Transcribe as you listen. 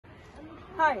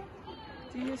Hi,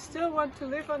 do you still want to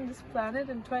live on this planet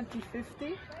in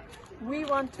 2050? We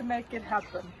want to make it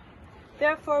happen.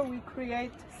 Therefore, we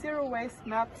create zero waste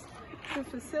maps to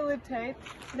facilitate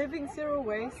living zero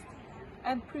waste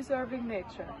and preserving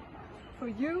nature. For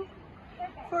you,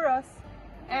 for us,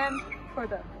 and for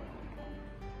them.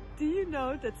 Do you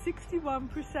know that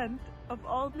 61% of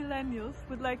all millennials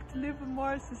would like to live a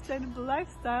more sustainable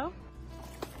lifestyle?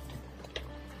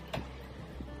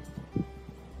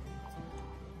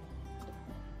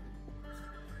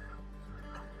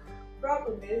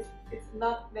 Problem is, it's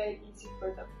not made easy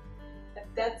for them. And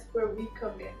that's where we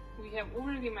come in. We have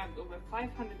already mapped over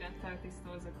 530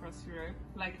 stores across Europe,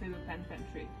 like Little Pen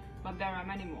Pantry, but there are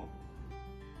many more.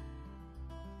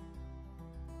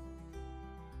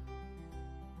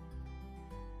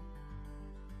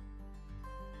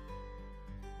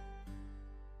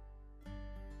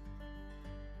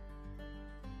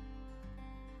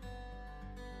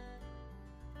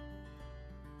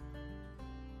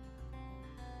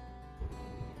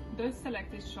 Those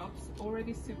selected shops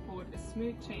already support a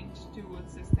smooth change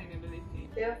towards sustainability.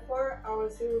 Therefore, our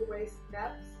zero waste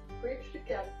maps bridge the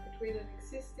gap between an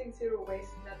existing zero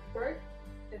waste network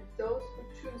and those who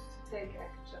choose to take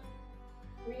action.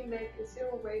 We make a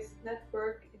zero waste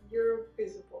network in Europe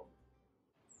visible.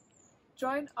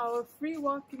 Join our free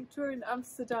walking tour in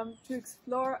Amsterdam to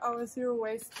explore our zero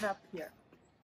waste map here.